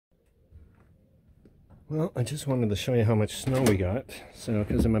Well, I just wanted to show you how much snow we got. So,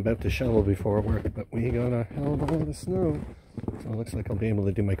 because I'm about to shovel before work, but we got a hell of a lot of snow. So it looks like I'll be able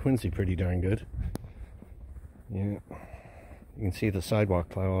to do my Qunizee pretty darn good. Yeah. You can see the sidewalk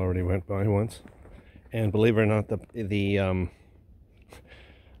plow already went by once. And believe it or not, I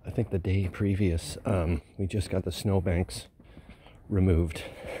think the day previous, we just got the snowbanks removed.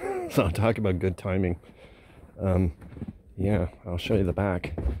 So talk about good timing. Yeah, I'll show you the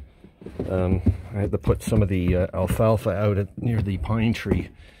back. I had to put some of the alfalfa out near the pine tree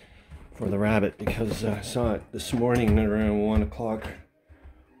for the rabbit because I saw it this morning at around 1 o'clock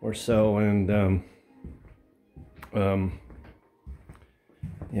or so, and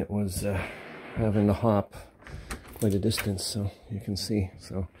it was having to hop quite a distance, so you can see.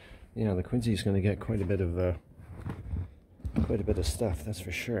 So yeah, the Qunizee is going to get quite a bit of stuff, that's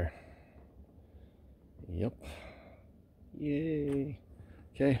for sure. Yep. Yay.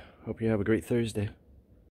 Okay, hope you have a great Thursday.